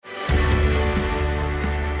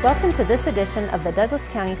Welcome to this edition of the Douglas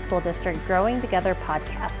County School District Growing Together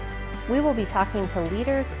podcast. We will be talking to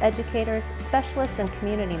leaders, educators, specialists, and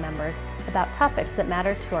community members about topics that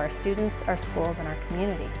matter to our students, our schools, and our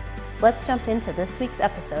community. Let's jump into this week's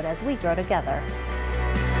episode as we grow together.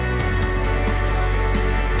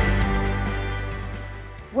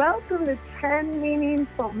 Welcome to 10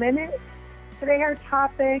 Meaningful Minutes. Today our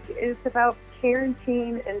topic is about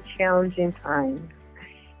parenting in challenging times.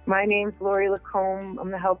 My name's Lori Lacombe. I'm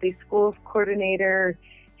the Healthy Schools Coordinator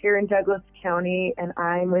here in Douglas County, and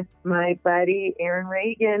I'm with my buddy, Aaron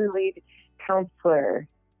Reagan, Lead Counselor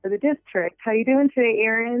for the district. How you doing today,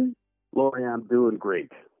 Aaron? Lori, I'm doing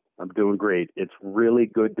great. It's really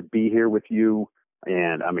good to be here with you,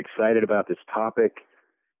 and I'm excited about this topic.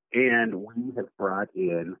 And we have brought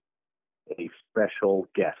in a special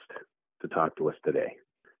guest to talk to us today.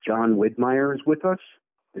 John Widmeyer is with us.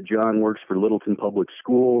 John works for Littleton Public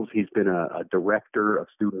Schools. He's been a director of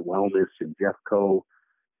student wellness in Jeffco.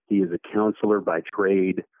 He is a counselor by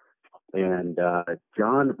trade. And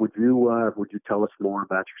John, would you tell us more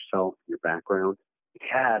about yourself, your background?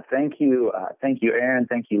 Yeah, thank you, Aaron.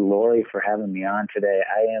 Thank you, Lori, for having me on today.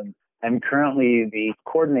 I'm currently the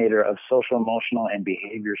coordinator of social, emotional, and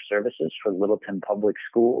behavior services for Littleton Public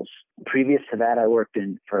Schools. Previous to that, I worked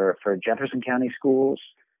for Jefferson County Schools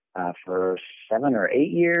for 7 or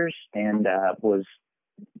 8 years, and was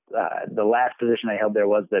the last position I held there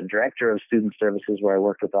was the director of student services, where I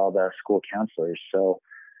worked with all the school counselors. So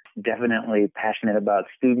definitely passionate about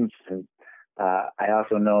students. And I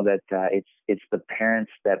also know that it's the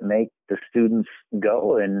parents that make the students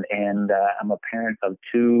go, and I'm a parent of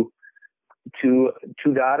two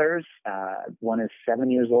daughters. One is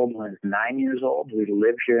 7 years old, one is 9 years old. We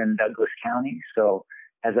live here in Douglas County. So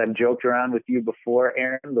as I've joked around with you before,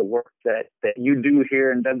 Aaron, the work that you do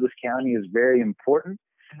here in Douglas County is very important.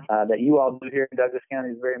 That you all do here in Douglas County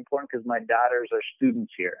is very important because my daughters are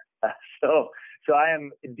students here. So I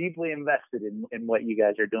am deeply invested in what you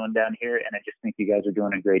guys are doing down here, and I just think you guys are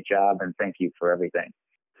doing a great job, and thank you for everything.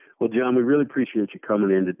 Well, John, we really appreciate you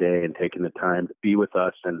coming in today and taking the time to be with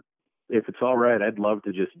us. And if it's all right, I'd love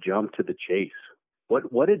to just jump to the chase.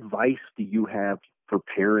 What advice do you have for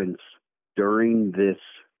parents during this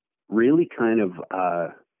really kind of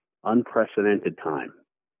unprecedented time?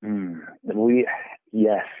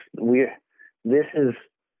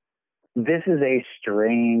 This is a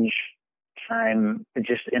strange time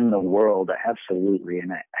just in the world, absolutely.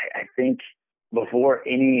 And I think before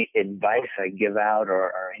any advice I give out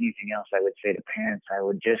or anything else I would say to parents, I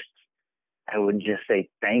would just say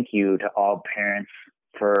thank you to all parents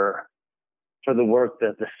for the work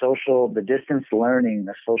that the distance learning,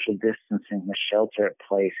 the social distancing, the shelter in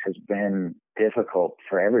place has been difficult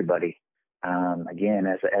for everybody. Again,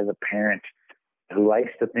 as a parent who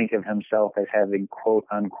likes to think of himself as having quote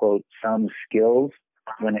unquote some skills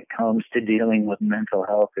when it comes to dealing with mental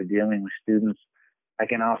health or dealing with students, I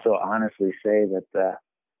can also honestly say that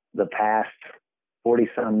the past 40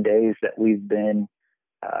 some days that we've been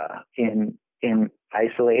in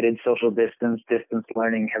isolated social distance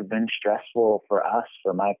learning have been stressful for us,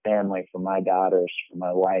 for my family, for my daughters, for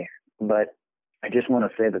my wife. But I just want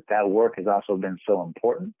to say that work has also been so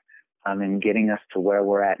important in getting us to where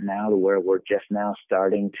we're at now, to where we're just now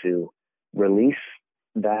starting to release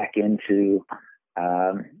back into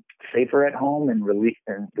safer at home and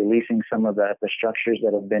releasing some of the structures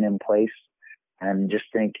that have been in place. And just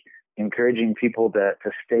think encouraging people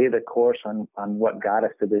to stay the course on what got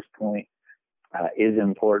us to this point is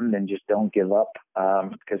important, and just don't give up,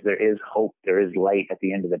 because there is hope, there is light at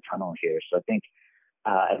the end of the tunnel here. So I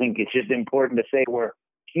think it's just important to say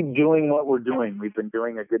keep doing what we're doing. We've been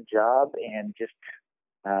doing a good job, and just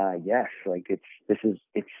I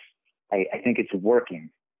think it's working.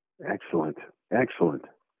 Excellent.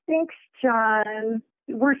 Thanks, John.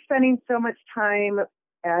 We're spending so much time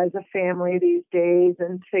as a family these days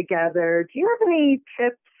and together. Do you have any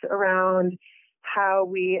tips around how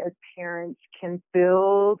we as parents can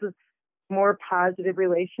build more positive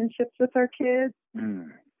relationships with our kids?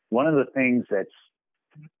 One of the things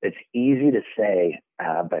that's easy to say,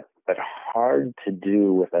 but hard to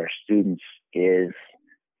do with our students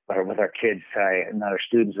or with our kids, sorry, not our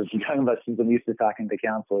students, as I'm talking about, since I'm used to talking to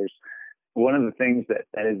counselors. One of the things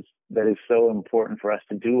that is so important for us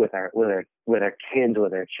to do with our kids,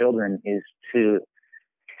 with our children, is to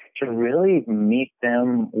really meet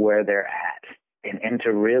them where they're at. And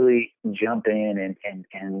to really jump in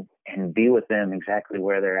and be with them exactly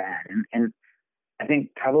where they're at. And I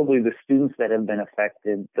think probably the students that have been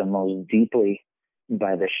affected the most deeply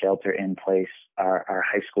by the shelter in place are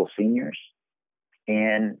high school seniors.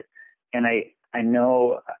 And I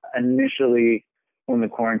know initially when the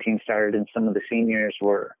quarantine started and some of the seniors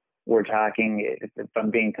were talking, if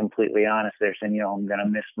I'm being completely honest, they're saying, I'm going to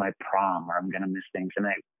miss my prom, or I'm going to miss things. And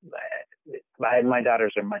my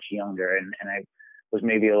daughters are much younger, and I was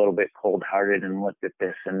maybe a little bit cold-hearted and looked at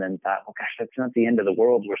this and then thought, well, gosh, that's not the end of the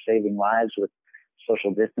world. We're saving lives with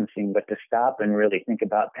social distancing. But to stop and really think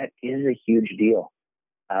about that is a huge deal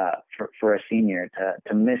for a senior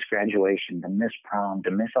to miss graduation, to miss prom,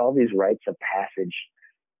 to miss all these rites of passage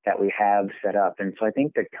that we have set up. And so I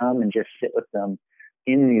think to come and just sit with them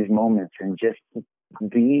in these moments and just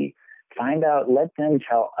find out, let them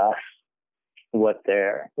tell us what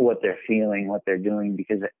they're feeling, what they're doing,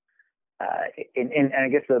 because and I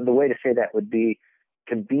guess the way to say that would be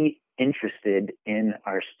to be interested in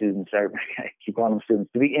our students, I keep calling them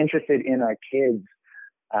students, to be interested in our kids,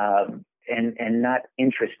 and not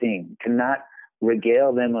interesting, to not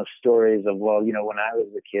regale them of stories of, well, when I was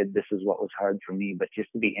a kid, this is what was hard for me, but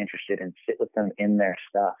just to be interested and sit with them in their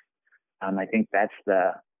stuff. I think that's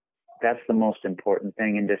the most important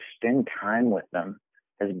thing, and to spend time with them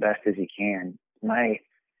as best as you can. My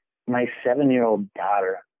 7-year-old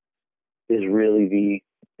daughter is really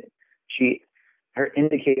her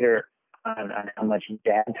indicator on how much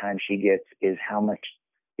dad time she gets is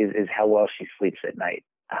how well she sleeps at night.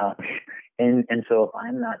 And so if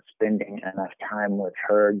I'm not spending enough time with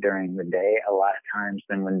her during the day, a lot of times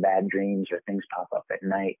then when bad dreams or things pop up at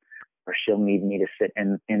night, or she'll need me to sit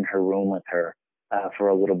in her room with her for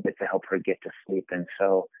a little bit to help her get to sleep. And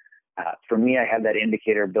so for me, I have that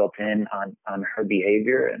indicator built in on her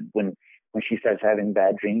behavior. And when she starts having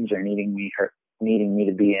bad dreams or needing me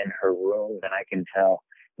to be in her room, then I can tell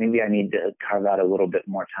maybe I need to carve out a little bit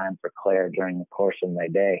more time for Claire during the course of my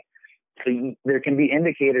day. So there can be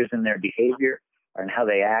indicators in their behavior or in how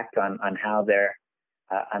they act on how they're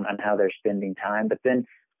spending time. But then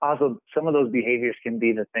also some of those behaviors can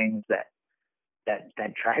be the things that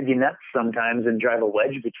drive you nuts sometimes and drive a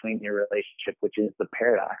wedge between your relationship, which is the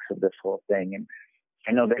paradox of this whole thing. And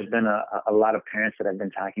I know there's been a lot of parents that I've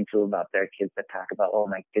been talking to about their kids that talk about, oh,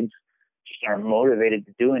 my kids just aren't motivated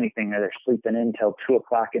to do anything, or they're sleeping in until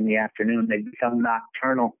 2:00 in the afternoon. They become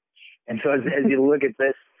nocturnal. And so as you look at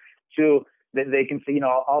this too, they can see,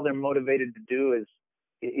 all they're motivated to do is,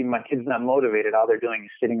 my kid's not motivated. All they're doing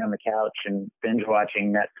is sitting on the couch and binge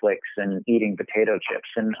watching Netflix and eating potato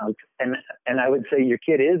chips. And I would say your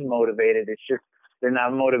kid is motivated. It's just they're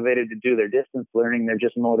not motivated to do their distance learning. They're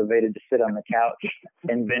just motivated to sit on the couch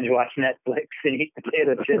and binge watch Netflix and eat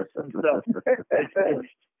potato chips. And so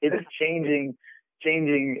it's changing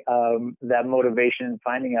that motivation,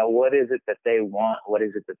 finding out what is it that they want, what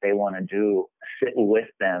is it that they want to do, sit with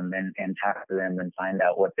them and talk to them and find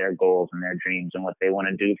out what their goals and their dreams and what they want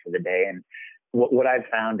to do for the day. And what I've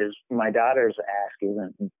found is my daughter's ask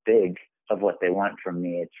isn't big of what they want from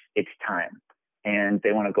me. It's time. And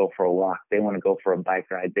they want to go for a walk. They want to go for a bike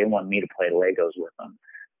ride. They want me to play Legos with them.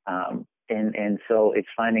 And so it's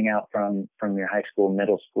finding out from your high school,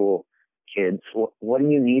 middle school kids, what do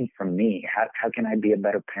you need from me? How can I be a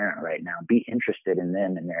better parent right now? Be interested in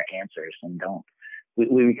them and their answers, and don't.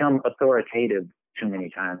 We become authoritative too many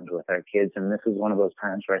times with our kids, and this is one of those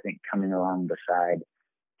times where I think coming along beside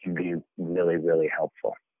can be really, really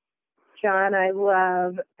helpful. John, I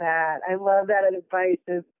love that. I love that advice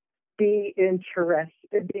of be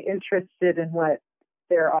interested in what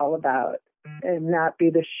they're all about and not be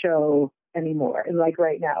the show anymore. And like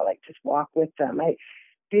right now, just walk with them.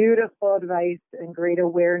 Beautiful advice and great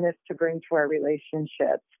awareness to bring to our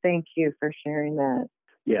relationships. Thank you for sharing that.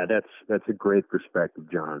 Yeah, that's a great perspective,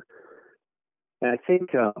 John. And I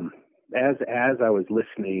think as I was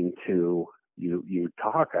listening to you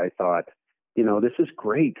talk, I thought, this is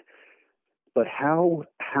great, but how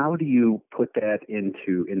do you put that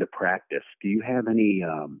into practice? Do you have any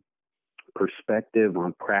perspective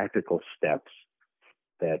on practical steps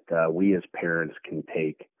that we as parents can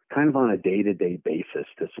take kind of on a day-to-day basis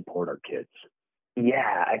to support our kids?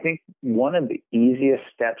 Yeah, I think one of the easiest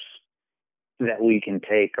steps that we can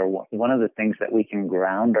take, or one of the things that we can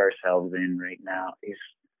ground ourselves in right now, is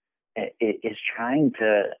trying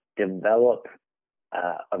to develop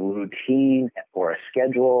a routine or a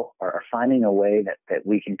schedule, or finding a way that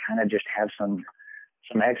we can kind of just have some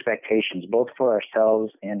expectations, both for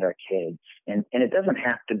ourselves and our kids. And it doesn't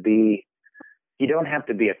have to be, you don't have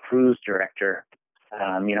to be a cruise director.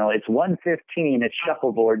 It's 1:15, it's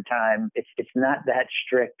shuffleboard time. It's not that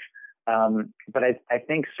strict. But I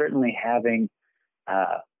think certainly having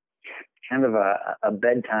kind of a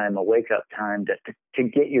bedtime, a wake up time to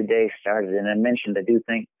get your day started. And I mentioned, I do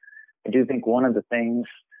think one of the things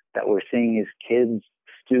that we're seeing is kids,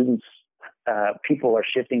 students, people are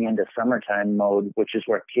shifting into summertime mode, which is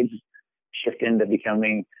where kids shift into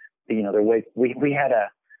becoming, their way. We have a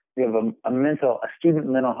student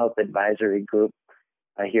mental health advisory group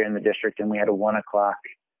here in the district, and we had a 1:00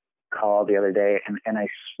 call the other day, and I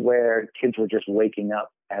swear kids were just waking up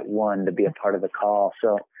at 1 to be a part of the call.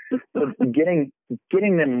 So getting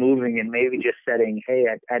them moving, and maybe just setting, hey,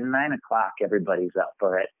 at 9:00 everybody's up,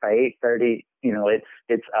 or by 8:30,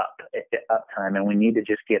 it's up time, and we need to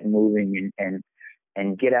just get moving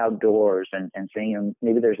and get outdoors and saying,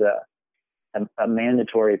 maybe there's a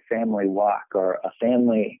mandatory family walk or a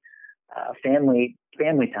family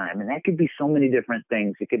time, and that could be so many different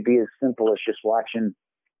things. It could be as simple as just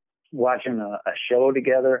watching a show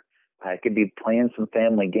together. It could be playing some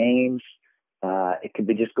family games. It could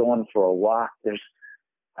be just going for a walk. There's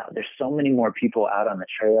so many more people out on the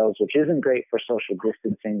trails, which isn't great for social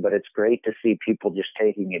distancing, but it's great to see people just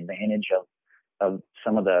taking advantage of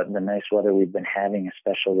some of the nice weather we've been having,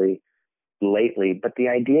 especially lately. But the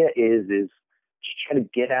idea is just try to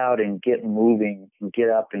get out and get moving, and get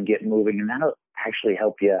up and get moving, and that'll actually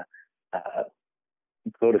help you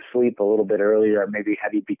go to sleep a little bit earlier, or maybe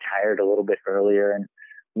have you be tired a little bit earlier. And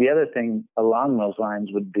the other thing along those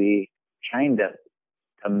lines would be trying to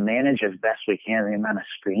manage as best we can the amount of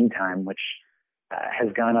screen time, which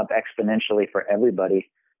has gone up exponentially for everybody,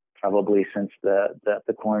 probably since the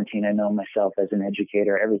quarantine. I know myself as an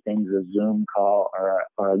educator, everything's a Zoom call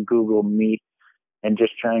or a Google Meet, and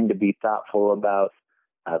just trying to be thoughtful about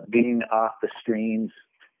being off the screens,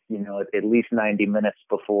 at least 90 minutes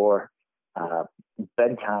before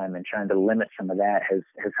bedtime, and trying to limit some of that has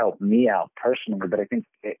helped me out personally. But I think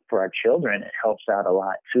for our children, it helps out a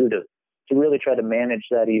lot too, to really try to manage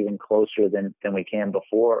that even closer than we can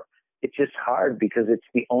before. It's just hard because it's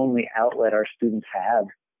the only outlet our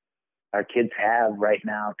kids have right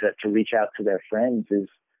now to reach out to their friends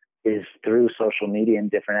is through social media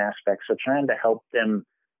and different aspects. So trying to help them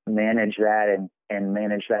manage that and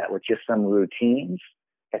manage that with just some routines,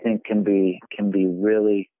 I think can be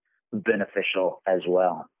really beneficial as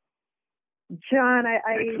well. John,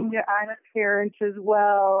 I'm a parent as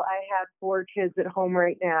well. I have 4 kids at home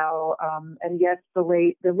right now, and yes, the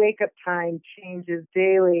wake up time changes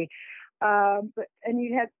daily. And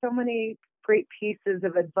you had so many great pieces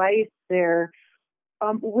of advice there.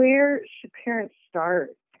 Where should parents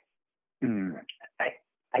start?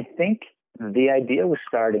 I think the idea with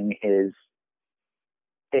starting is,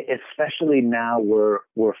 especially now we're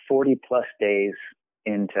 40 plus days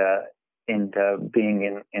into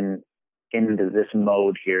being into this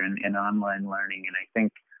mode here in online learning. And I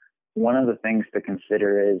think one of the things to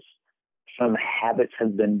consider is some habits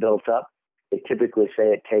have been built up. They typically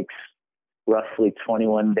say it takes roughly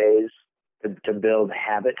 21 days to build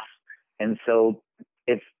habits. And so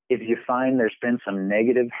if you find there's been some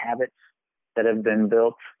negative habits that have been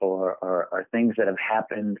built, or things that have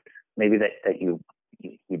happened, maybe that you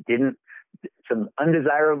didn't, some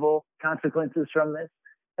undesirable consequences from this,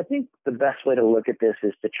 I think the best way to look at this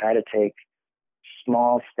is to try to take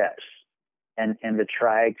small steps and to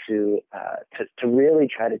try to really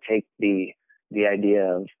try to take the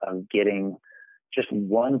idea of getting just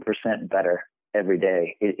 1% better every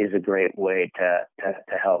day is a great way to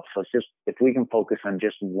help. So it's just, if we can focus on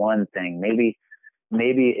just one thing, maybe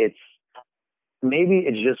it's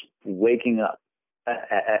just waking up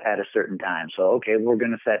at a certain time. So, okay, we're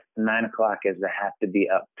going to set 9:00 as the have to be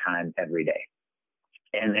up time every day.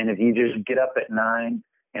 And if you just get up at 9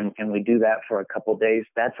 and we do that for a couple of days,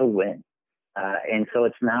 that's a win. And so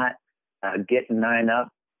it's not get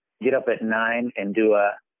up at 9 and do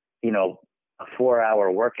a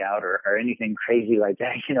 4-hour workout or anything crazy like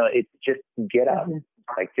that. It's just get up.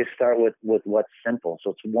 Like, just start with what's simple.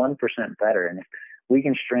 So it's 1% better. And if we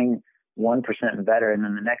can string 1% better, and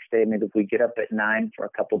then the next day, maybe if we get up at 9 for a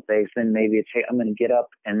couple of days, then maybe it's, hey, I'm going to get up,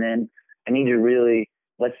 and then I need to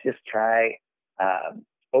let's just try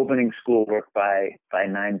opening schoolwork by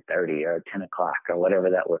 9:30 or 10 o'clock or whatever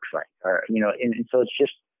that looks like. Or, and so it's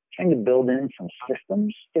just trying to build in some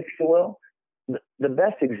systems, if you will. The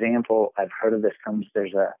best example I've heard of this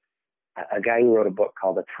there's a guy who wrote a book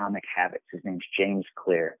called Atomic Habits. His name's James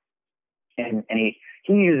Clear. And he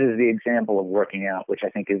uses the example of working out, which I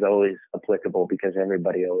think is always applicable, because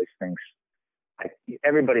everybody always thinks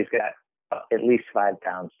everybody's got at least 5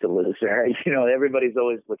 pounds to lose, right? Everybody's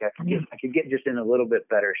always I could get just in a little bit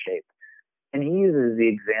better shape. And he uses the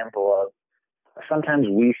example of, sometimes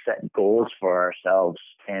we set goals for ourselves,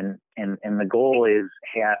 and the goal is,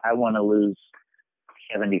 hey, I want to lose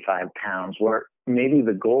 75 pounds, where maybe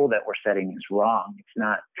the goal that we're setting is wrong. It's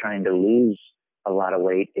not trying to lose a lot of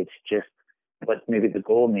weight. It's just what maybe the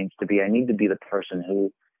goal needs to be. I need to be the person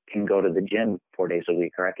who can go to the gym 4 days a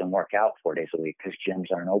week, or I can work out 4 days a week because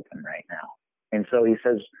gyms aren't open right now. And so he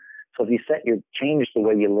says, so if you change the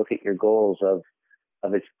way you look at your goals of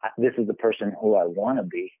this is the person who I want to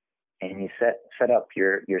be, and you set up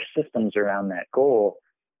your systems around that goal,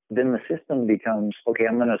 then the system becomes, okay,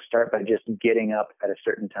 I'm going to start by just getting up at a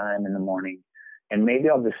certain time in the morning, and maybe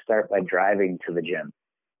I'll just start by driving to the gym.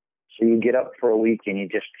 So you get up for a week and you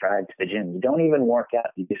just drive to the gym. You don't even work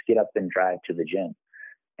out. You just get up and drive to the gym.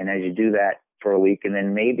 And as you do that for a week, and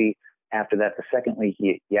then maybe after that, the second week,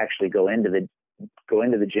 you actually go into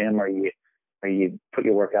the gym, or you put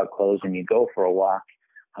your workout clothes and you go for a walk.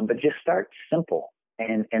 But just start simple.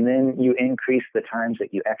 And then you increase the times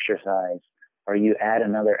that you exercise, or you add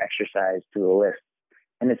another exercise to the list.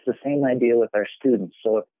 And it's the same idea with our students.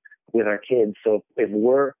 So with our kids. So if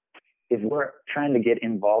we're trying to get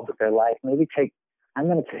involved with their life, maybe I'm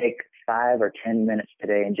going to take 5 or 10 minutes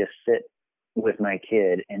today and just sit with my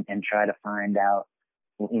kid and try to find out,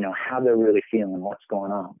 how they're really feeling, what's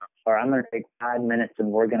going on. Or I'm going to take 5 minutes and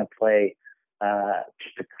we're going to play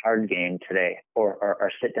just a card game today,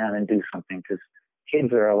 or sit down and do something, because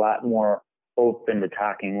kids are a lot more open to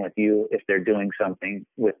talking with you if they're doing something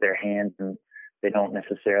with their hands and they don't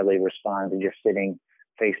necessarily respond to just sitting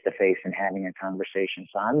face to face and having a conversation.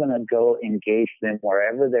 So I'm going to go engage them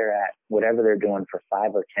wherever they're at, whatever they're doing, for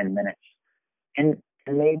 5 or 10 minutes. And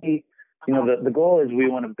maybe, the goal is we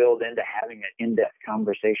want to build into having an in-depth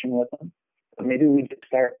conversation with them. But maybe we just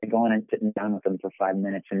start going and sitting down with them for 5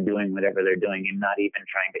 minutes and doing whatever they're doing, and not even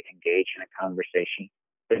trying to engage in a conversation,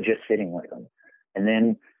 but just sitting with them. And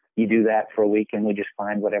then you do that for a week, and we just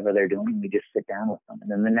find whatever they're doing, and we just sit down with them.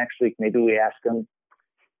 And then the next week, maybe we ask them,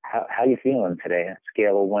 how you feeling today? On a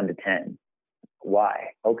scale of 1 to 10. Why?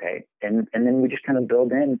 Okay. And then we just kind of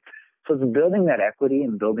build in. So it's building that equity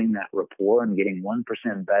and building that rapport and getting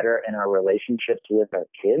 1% better in our relationships with our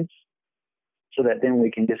kids, so that then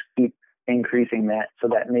we can just keep increasing that, so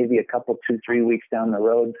that maybe a couple, 2-3 weeks down the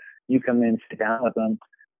road, you come in, sit down with them,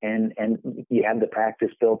 and you have the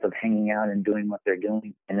practice built of hanging out and doing what they're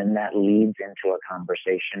doing. And then that leads into a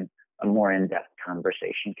conversation, a more in-depth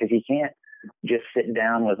conversation, because you can't just sit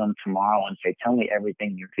down with them tomorrow and say, tell me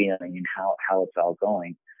everything you're feeling and how it's all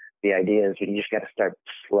going. The idea is you just got to start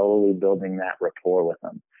slowly building that rapport with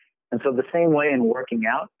them. And so the same way in working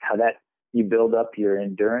out, how that you build up your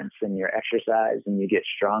endurance and your exercise and you get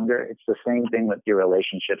stronger, it's the same thing with your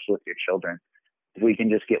relationships with your children. If we can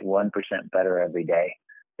just get 1% better every day,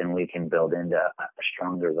 then we can build into a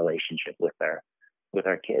stronger relationship with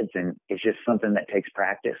our kids. And it's just something that takes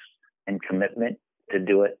practice and commitment to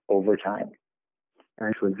do it over time.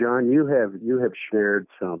 Excellent, John. You have shared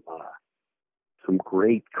some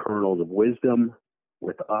great kernels of wisdom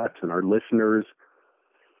with us and our listeners.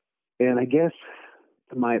 And I guess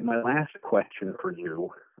my last question for you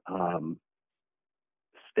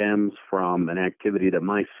stems from an activity that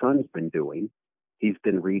my son's been doing. He's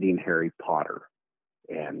been reading Harry Potter.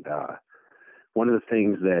 And one of the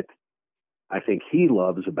things that I think he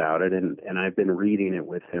loves about it, and I've been reading it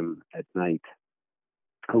with him at night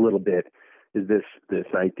a little bit, is this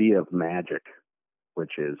idea of magic,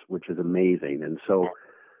 which is amazing. And so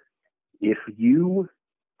if you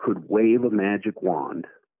could wave a magic wand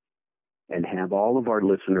and have all of our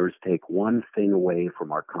listeners take one thing away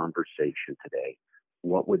from our conversation today,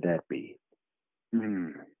 what would that be?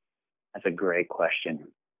 That's a great question.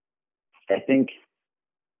 I think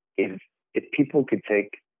if people could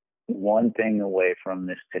take one thing away from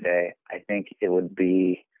this today, I think it would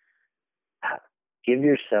be give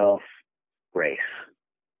yourself grace.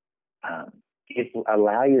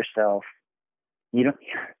 Allow yourself. You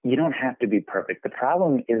don't have to be perfect. The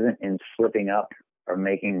problem isn't in slipping up or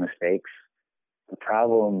making mistakes. The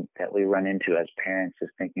problem that we run into as parents is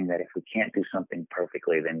thinking that if we can't do something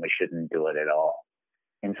perfectly, then we shouldn't do it at all.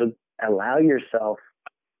 And so allow yourself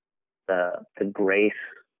the grace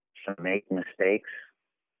to make mistakes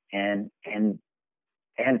and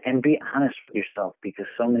be honest with yourself, because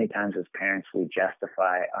so many times as parents we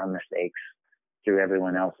justify our mistakes through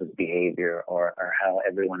everyone else's behavior or how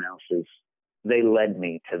everyone else is, they led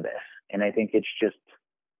me to this. And I think it's just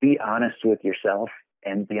be honest with yourself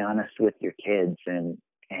and be honest with your kids and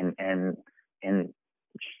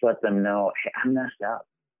just let them know, hey, I messed up.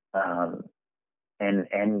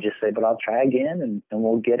 And just say, but I'll try again and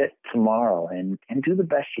we'll get it tomorrow and do the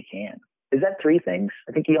best you can. Is that 3 things?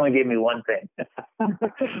 I think he only gave me 1 thing. But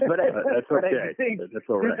that's okay. That's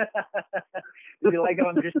all right. Like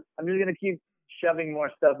I'm just going to keep shoving more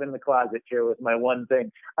stuff in the closet here with my 1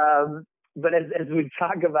 thing. But as we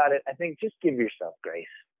talk about it, I think just give yourself grace.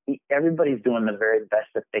 Everybody's doing the very best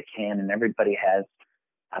that they can, and everybody has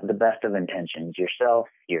the best of intentions, yourself,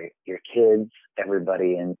 your kids,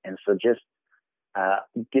 everybody. And so just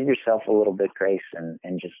give yourself a little bit grace and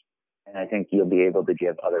I think you'll be able to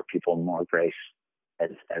give other people more grace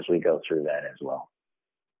as we go through that as well.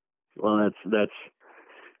 Well, that's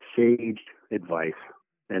sage advice,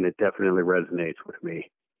 and it definitely resonates with me.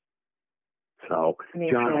 So,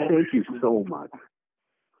 John, thank you so much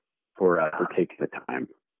for taking the time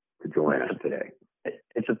to join us today.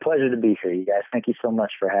 It's a pleasure to be here, you guys. Thank you so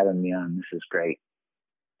much for having me on. This is great.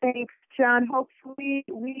 Thanks, John. Hopefully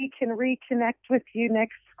we can reconnect with you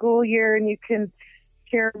next school year and you can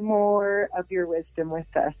share more of your wisdom with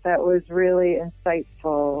us. That was really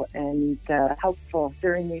insightful and helpful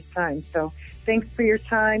during these times. So thanks for your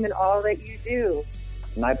time and all that you do.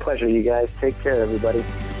 My pleasure, you guys. Take care, everybody.